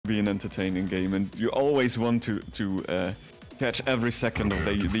be an entertaining game, and you always want to catch every second of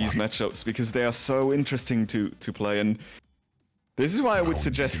these matchups because they are so interesting to play. And this is why I would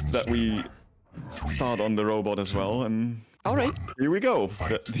suggest that we start on the robot as well. And all right, here we go.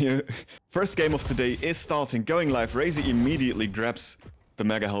 The first game of today is starting, going live. RAISY immediately grabs the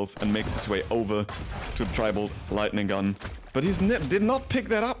Mega Health and makes his way over to the Tribal Lightning Gun. But he did not pick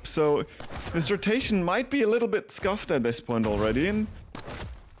that up, so his rotation might be a little bit scuffed at this point already. And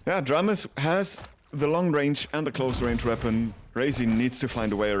yeah, DramiS has the long range and the close range weapon. RAISY needs to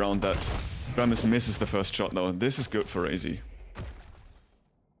find a way around that. DramiS misses the first shot though. This is good for RAISY.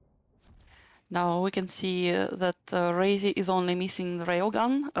 Now we can see that RAISY is only missing the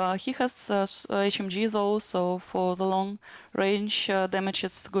railgun. He has HMG though, so for the long range damage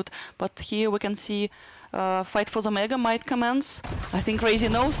is good. But here we can see fight for the Mega might commence. I think RAISY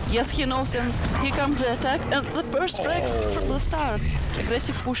knows. Yes, he knows, and here comes the attack. And the first frag from the start.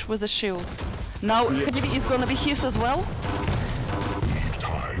 Aggressive push with the shield. Now Heavy is gonna be hit as well.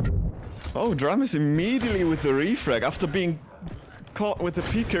 Oh, DramiS immediately with the refrag after being caught with the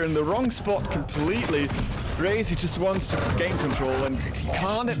peeker in the wrong spot completely. RAISY just wants to gain control and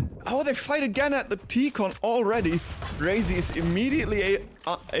can't. Oh, they fight again at the T-con already. RAISY is immediately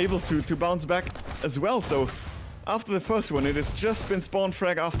able to bounce back as well. So after the first one, it has just been spawn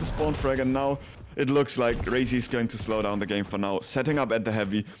frag after spawn frag, and now it looks like RAISY is going to slow down the game for now, setting up at the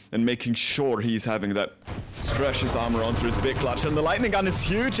heavy and making sure he's having that precious armor onto his big clutch. And the lightning gun is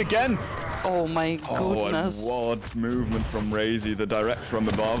huge again. Oh my goodness. Oh, and what movement from RAISY. The direct from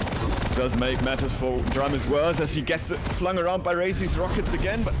above does make matters for DramiS worse as he gets it flung around by RAISY's rockets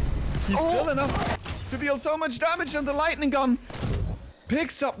again, but he's still enough to deal so much damage, and the lightning gun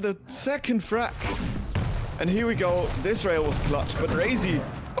picks up the second frac. And here we go. This rail was clutch, but RAISY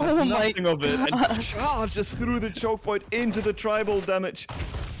has nothing of it and charges through the choke point into the tribal damage.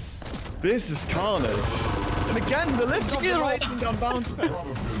 This is carnage. And again, the lift of the lightning gun bounce back.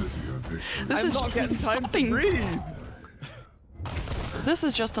 This is not getting time to breathe. This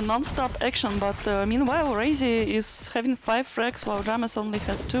is just a non-stop action, but meanwhile RAISY is having 5 frags while DramiS only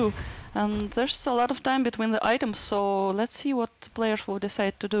has 2. And there's a lot of time between the items, so let's see what players will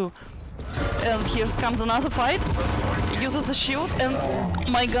decide to do. And here comes another fight. He uses a shield, and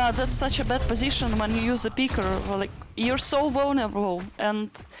oh my god, that's such a bad position when you use the peeker. Like, you're so vulnerable. And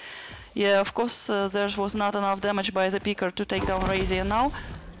yeah, of course there was not enough damage by the peeker to take down RAISY, and now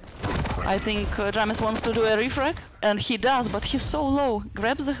I think DramiS wants to do a refrag, and he does, but he's so low.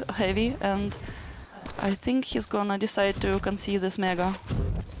 Grabs the heavy, and I think he's gonna decide to concede this Mega.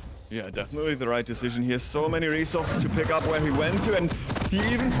 Yeah, definitely the right decision. He has so many resources to pick up where he went to, and he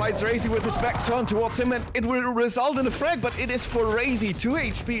even fights RAISY with his back turned towards him, and it will result in a frag, but it is for RAISY. 2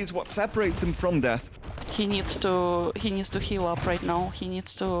 HP is what separates him from death. He needs to heal up right now. He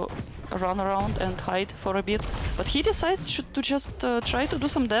needs to run around and hide for a bit, but he decides to just try to do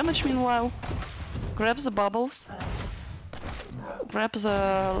some damage meanwhile. Grabs the bubbles, grabs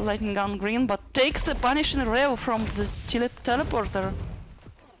the lightning gun green, but takes a punishing rail from the teleporter.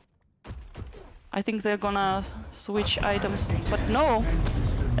 I think they're gonna switch items, but no.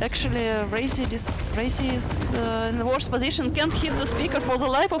 Actually, RAISY is in the worst position, can't hit the speaker for the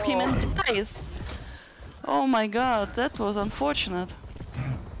life of him and dies. Oh my god, that was unfortunate.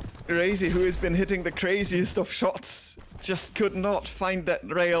 RAISY, who has been hitting the craziest of shots, just could not find that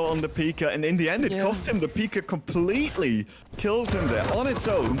rail on the peeker, and in the end it cost him. The peeker completely killed him there on its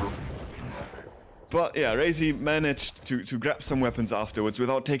own. But yeah, RAISY managed to grab some weapons afterwards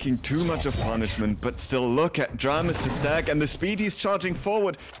without taking too much of punishment. But still, look at DramiS' stack and the speed he's charging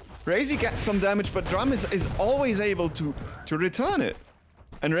forward. RAISY gets some damage, but DramiS is always able to return it.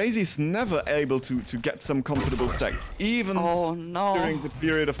 And RAISY's never able to get some comfortable stack, even during the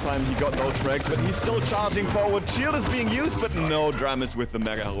period of time he got those frags, but he's still charging forward. Shield is being used, but no, DramiS with the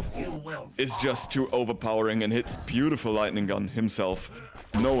Mega Health is just too overpowering and hits beautiful lightning gun himself.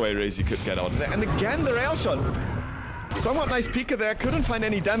 No way RAISY could get out of there. And again, the rail shot. Somewhat nice peeker there, couldn't find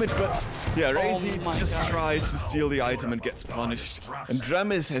any damage, but yeah, RAISY just tries to steal the item and gets punished. And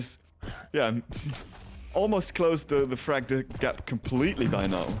DramiS has, almost closed the frag gap completely by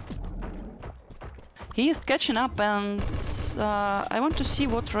now. He is catching up, and I want to see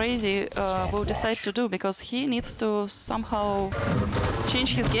what RAISY will decide to do, because he needs to somehow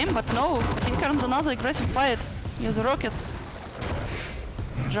change his game, but no, here comes another aggressive fight. He has a rocket.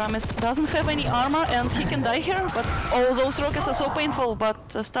 DramiS doesn't have any armor and he can die here, but all those rockets are so painful, but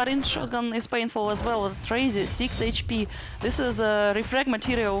starting shotgun is painful as well. RAISY, 6 HP. This is a refrag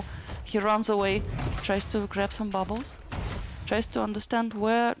material. He runs away, tries to grab some bubbles, tries to understand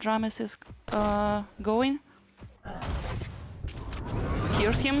where DramiS is going.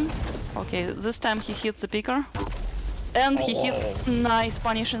 Hears him. Okay, this time he hits the picker. And he hits nice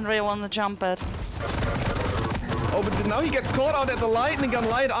punishing rail on the jump pad. Oh, but now he gets caught out at the lightning gun,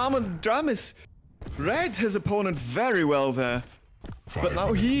 light armor. DramiS read his opponent very well there. But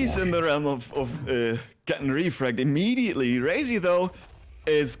now he's in the realm of getting refragged immediately. RAISY, though,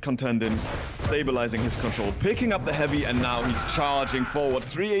 is contending, stabilizing his control, picking up the heavy, and now he's charging forward.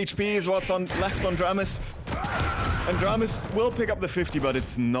 3 HP is what's left on DramiS. And DramiS will pick up the 50, but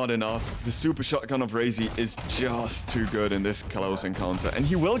it's not enough. The super shotgun of RAISY is just too good in this close encounter. And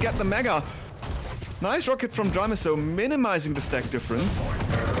he will get the mega. Nice rocket from DramiS, so minimizing the stack difference.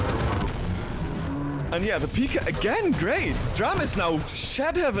 And yeah, the Pika again, great. DramiS now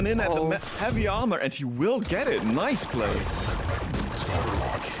shed heaven in at the heavy armor, and he will get it. Nice play.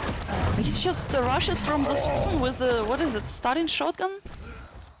 He just rushes from the spawn with what is it, starting shotgun,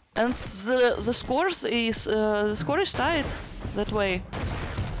 and the score is tied that way.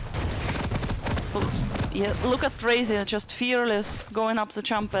 So yeah, look at RAISY, just fearless, going up the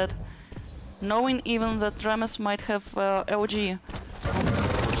jump pad, knowing even that DramiS might have LG.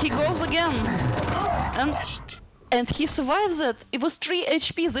 He goes again. And he survives it. It was 3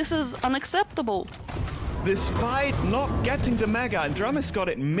 HP. This is unacceptable. Despite not getting the mega, and DramiS got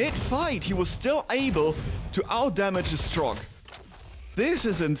it mid-fight, he was still able to outdamage a Strog. This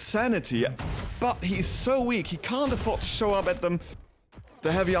is insanity. But he's so weak, he can't afford to show up at them.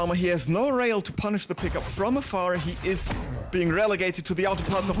 The heavy armor, he has no rail to punish the pickup from afar. He is being relegated to the outer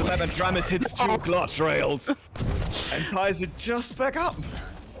parts of the map, and DramiS hits 2 clutch rails and ties it just back up.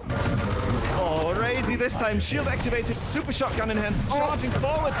 Oh, RAISY this time, shield activated, super shotgun in hands, charging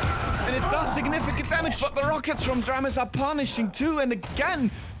forward, and it does significant damage, but the rockets from DramiS are punishing too, and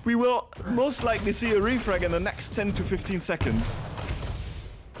again, we will most likely see a refrag in the next 10 to 15 seconds.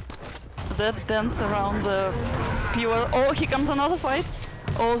 That dance around the pure... Oh, here comes another fight.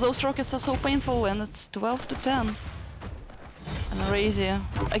 Oh, those rockets are so painful, and it's 12 to 10. And RAISY,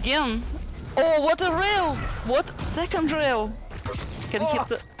 again. Oh, what a rail! What second rail! Can hit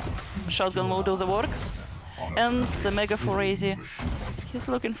the... Shotgun will do the work. And the mega for RAISY. He's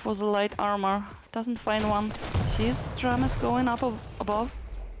looking for the light armor. Doesn't find one. Sees DramiS going up above.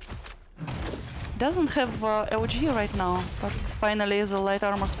 Doesn't have LG right now, but finally the light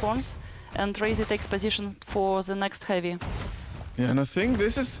armor spawns. And RAISY takes position for the next heavy. Yeah, and I think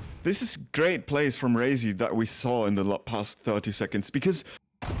this is great plays from RAISY that we saw in the past 30 seconds. Because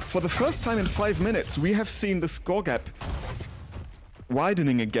for the first time in 5 minutes, we have seen the score gap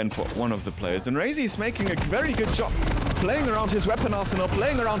widening again for one of the players, and RAISY is making a very good job playing around his weapon arsenal,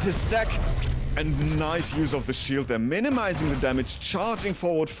 playing around his stack, and nice use of the shield there, minimizing the damage, charging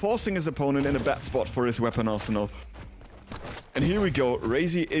forward, forcing his opponent in a bad spot for his weapon arsenal. And here we go,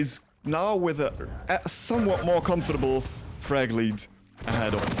 RAISY is now with a somewhat more comfortable frag lead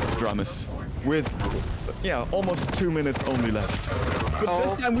ahead of DramiS, with yeah, almost 2 minutes only left. But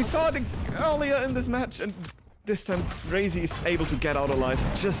this time we saw it earlier in this match, and this time, RAISY is able to get out alive,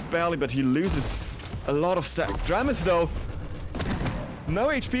 just barely, but he loses a lot of stack. DramiS, though, no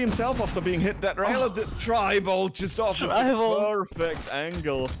HP himself after being hit. That rail of the tri-bolt just offers the perfect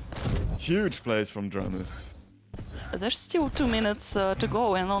angle. Huge plays from DramiS. There's still 2 minutes to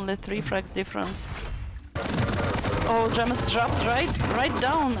go and only 3 frags difference. Oh, DramiS drops right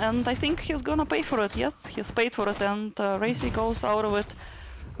down, and I think he's gonna pay for it. Yes, he's paid for it, and RAISY goes out of it.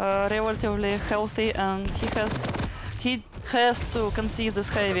 Relatively healthy, and he has to concede this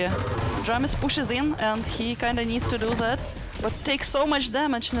heavy. DramiS pushes in, and he kinda needs to do that, but takes so much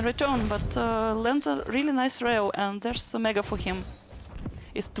damage in return, but lands a really nice rail, and there's a mega for him.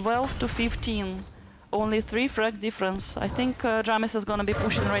 It's 12 to 15, only 3 frags difference. I think DramiS is gonna be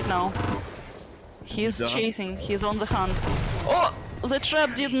pushing right now. He's chasing, he's on the hunt. Oh, the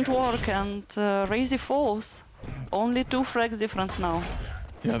trap didn't work, and RAISY falls. Only 2 frags difference now.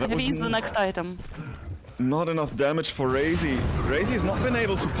 Yeah, that was the next item. Not enough damage for RAISY. RAISY has not been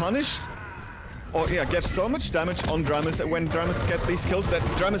able to punish, or yeah, get so much damage on DramiS when DramiS get these kills that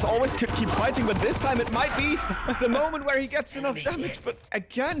DramiS always could keep fighting, but this time it might be the moment where he gets enough damage. But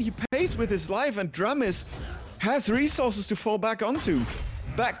again, he pays with his life, and DramiS has resources to fall back onto.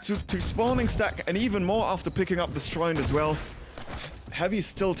 Back to spawning stack, and even more after picking up the Stroin as well. Heavy is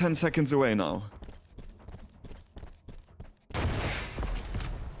still 10 seconds away now.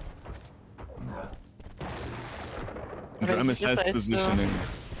 DramiS has positioning.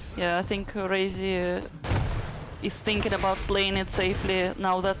 Yeah, I think RAISY is thinking about playing it safely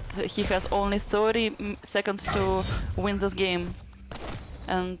now that he has only 30 seconds to win this game.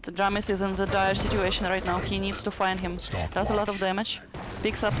 And DramiS is in the dire situation right now. He needs to find him. Does a lot of damage,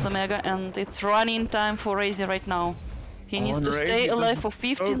 picks up the mega, and it's running time for RAISY right now. He needs to stay alive for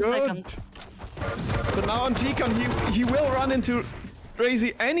 15 seconds. But now on T-Con, he will run into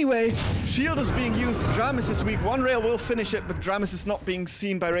RAISY anyway. Shield is being used. DramiS is weak. One rail will finish it, but DramiS is not being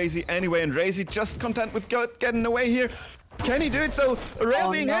seen by RAISY anyway. And RAISY just content with getting away here. Can he do it? So a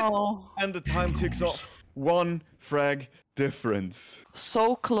rail being hit. And the time ticks off. 1 frag difference.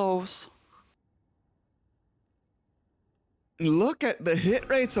 So close. Look at the hit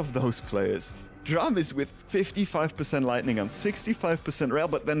rates of those players. DramiS with 55% lightning gun, 65% rail,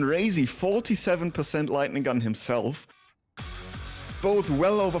 but then RAISY 47% lightning gun himself. Both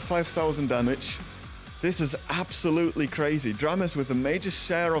well over 5,000 damage. This is absolutely crazy. DramiS with a major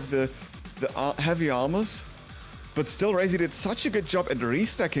share of the heavy armors, but still RAISY did such a good job at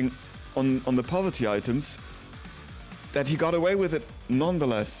restacking on the poverty items that he got away with it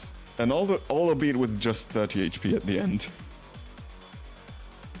nonetheless, and albeit with just 30 HP at the end.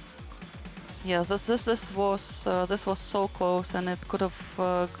 Yeah, this was so close, and it could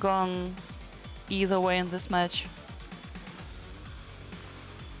have gone either way in this match.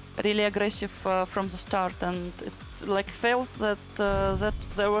 Really aggressive from the start, and it like felt that that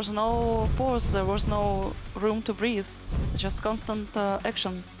there was no pause, there was no room to breathe, just constant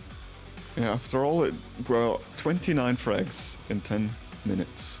action. Yeah, after all, it were 29 frags in 10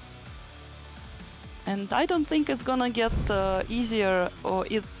 minutes. And I don't think it's gonna get easier, or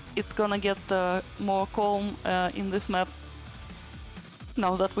it's gonna get more calm in this map.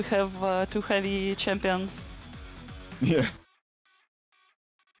 Now that we have 2 heavy champions. Yeah.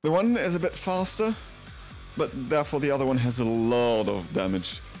 The one is a bit faster, but therefore the other one has a lot of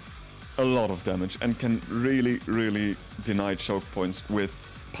damage. A lot of damage, and can really, really deny choke points with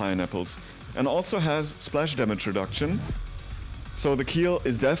pineapples. And also has splash damage reduction. So the Keel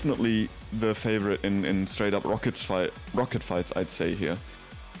is definitely the favorite in straight up rocket fights, I'd say here.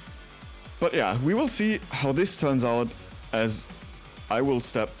 But yeah, we will see how this turns out, as I will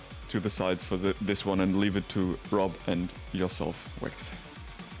step to the sides for this one and leave it to Rob and yourself, Wix.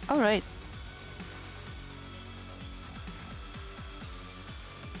 All right.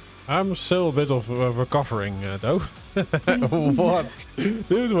 I'm still a bit of recovering though. What?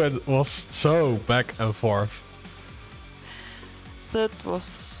 Dude was so back and forth. That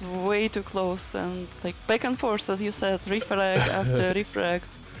was way too close, and like back and forth, as you said, refrag after refrag.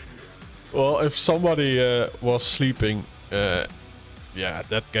 Well, if somebody was sleeping, yeah,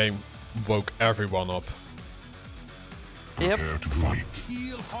 that game woke everyone up. Yep.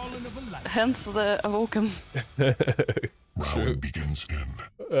 Hence the awoken. Round begins in.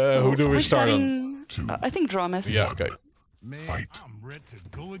 So who do we start on? I think DramiS. Yeah, okay. Fight.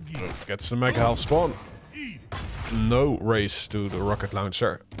 Gets the mega health spawn. No race to the rocket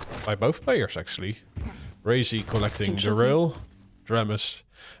launcher by both players, actually. RAISY collecting the rail, DramiS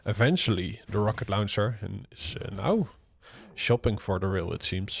eventually the rocket launcher, and is now shopping for the rail, it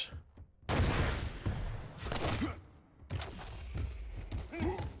seems.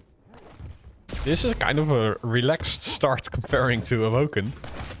 This is kind of a relaxed start comparing to Awoken.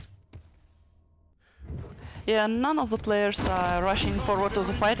 Yeah, none of the players are rushing forward to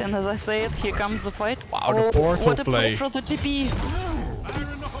the fight, and as I said, here comes the fight. Wow, the portal what a play from the DBE!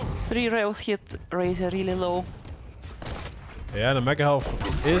 3 rails hit RAISY really low. Yeah, the mega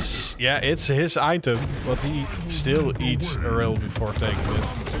health is, yeah, it's his item, but he still eats a rail before taking it.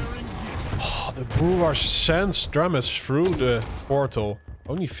 Oh, the Brewer sends DramiS through the portal.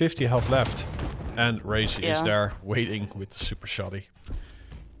 Only 50 health left. And RAISY is there waiting with the super shotty.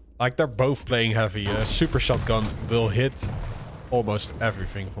 Like, they're both playing heavy. A super shotgun will hit almost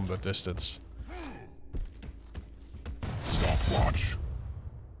everything from the distance. Stopwatch.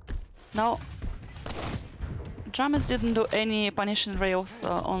 Now, DramiS didn't do any punishing rails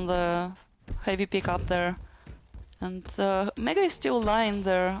on the heavy pickup there. And Mega is still lying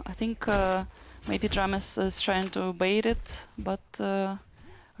there. I think maybe DramiS is trying to bait it, but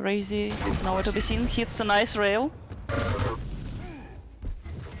RAISY is nowhere to be seen. Hits a nice rail.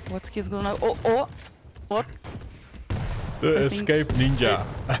 What he's gonna... Oh! What? The escape ninja.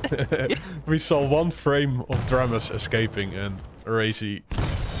 We saw one frame of DramiS escaping, and RAISY,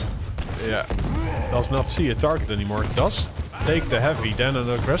 yeah, does not see a target anymore. Does take the heavy, then an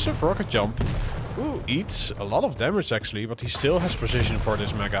aggressive rocket jump. Ooh, eats a lot of damage actually, but he still has position for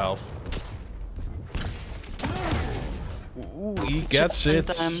this mega health. Ooh, he gets it.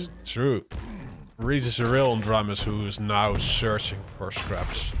 True. Reaches a rail on DramiS, who is now searching for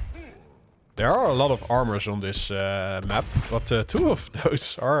scraps. There are a lot of armors on this map, but 2 of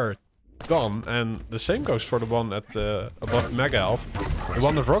those are gone, and the same goes for the one at above mega health. The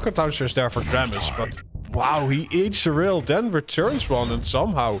one with rocket launcher is there for DramiS, but wow, he eats a rail, then returns one, and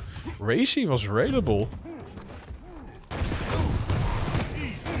somehow RAISY was railable.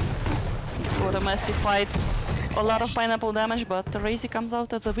 what a messy fight. A lot of pineapple damage, but RAISY comes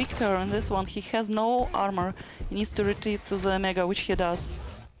out as a victor in this one. He has no armor. He needs to retreat to the Mega, which he does.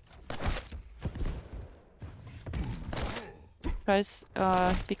 Guys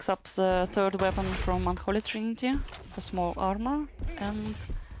picks up the third weapon from Unholy Trinity, a small armor, and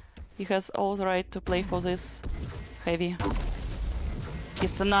he has all the right to play for this heavy.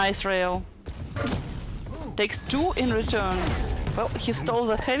 It's a nice rail. Takes 2 in return. Well, he stole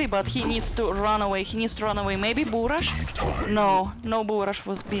that heavy, but he needs to run away. He needs to run away. Maybe Bourash? No, no Bourash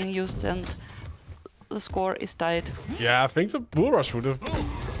was being used, and the score is tied. Yeah, I think the Bourash would have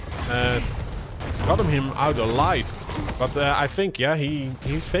gotten him out alive. But I think, yeah, he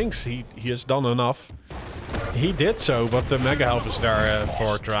thinks he has done enough. He did so, but the Mega Health is there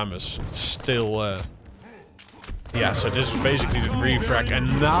for DramiS. Still, yeah, so this is basically the refrag, and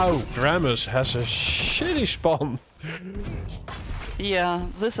now DramiS has a shitty spawn. Yeah,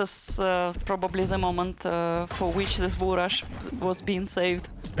 this is probably the moment for which this Bourash was being saved.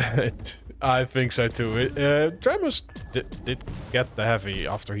 I think so too. DramiS did get the heavy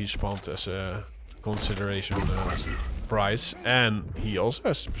after he spawned as a consideration price, and he also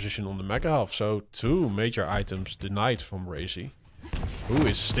has the position on the Mega Health, so 2 major items denied from RAISY, who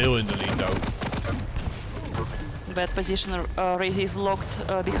is still in the lead though. Bad position, RAISY is locked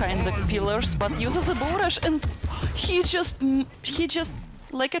behind the pillars, but uses a Bourash, and he just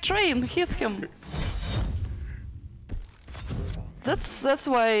like a train hits him. That's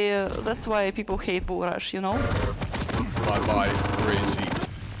why people hate Bourash, you know. Bye bye, RAISY.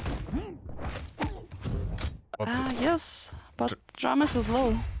 Yes, but DramiS is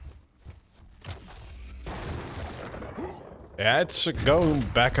low. Yeah, it's going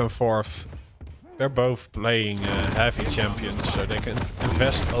back and forth. They're both playing heavy champions, so they can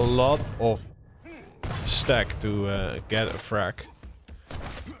invest a lot of stack to get a frag.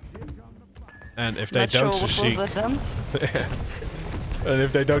 And if they don't succeed, and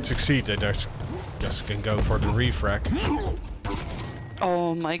if they don't succeed, they just can go for the refrag.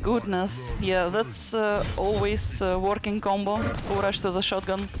 Oh my goodness! Yeah, that's always working combo. Bourash to the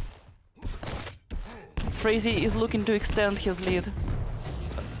shotgun. RAISY is looking to extend his lead.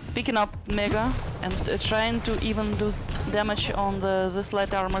 Picking up Mega and trying to even do damage on this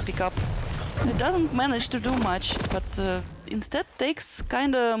light armor pickup. It doesn't manage to do much, but instead takes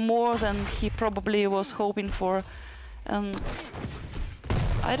kinda more than he probably was hoping for. And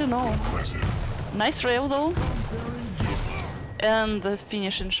I don't know. Nice rail though. And the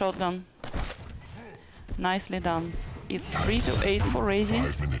finishing shotgun. Nicely done. It's 3-8 for RAISY.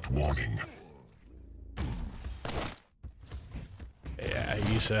 5-minute warning. Yeah,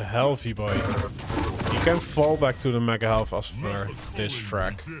 he's a healthy boy. He can fall back to the Mega Health after this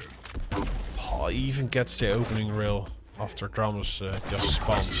frag. Oh, he even gets the opening rail after DramiS just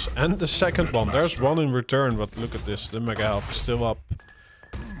spawns. And the second one, there's one in return, but look at this, the Mega Health is still up.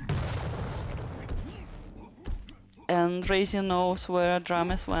 And RAISY knows where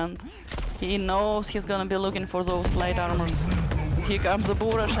DramiS went. He knows he's gonna be looking for those light armors. Here comes the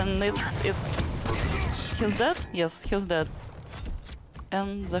Bourash, and it's... He's dead? Yes, he's dead.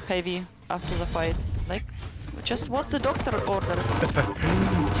 And the heavy after the fight. Like, just what the doctor ordered.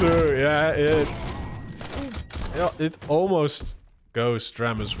 So, yeah, it almost goes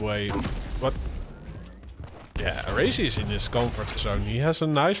DramiS' way. But, yeah, RAISY is in his comfort zone. He has a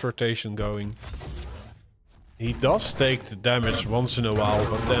nice rotation going. He does take the damage once in a while,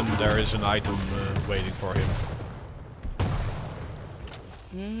 but then there is an item waiting for him.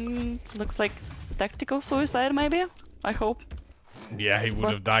 Looks like tactical suicide, maybe? I hope. Yeah, he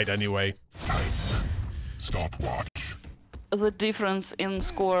would have died anyway. Stopwatch. The difference in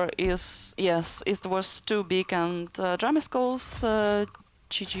score is, yes, it was too big, and DramiS calls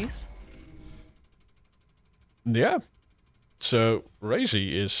GG's. Yeah. So,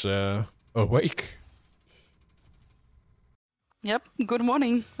 RAISY is awake. Yep, good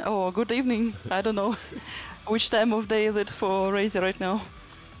morning, or good evening, I don't know. Which time of day is it for RAISY right now?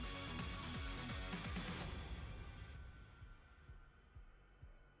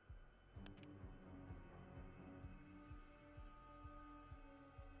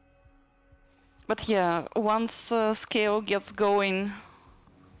 But yeah, once scale gets going,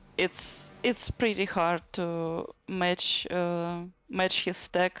 it's pretty hard to match his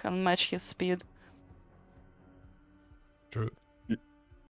stack and match his speed. True.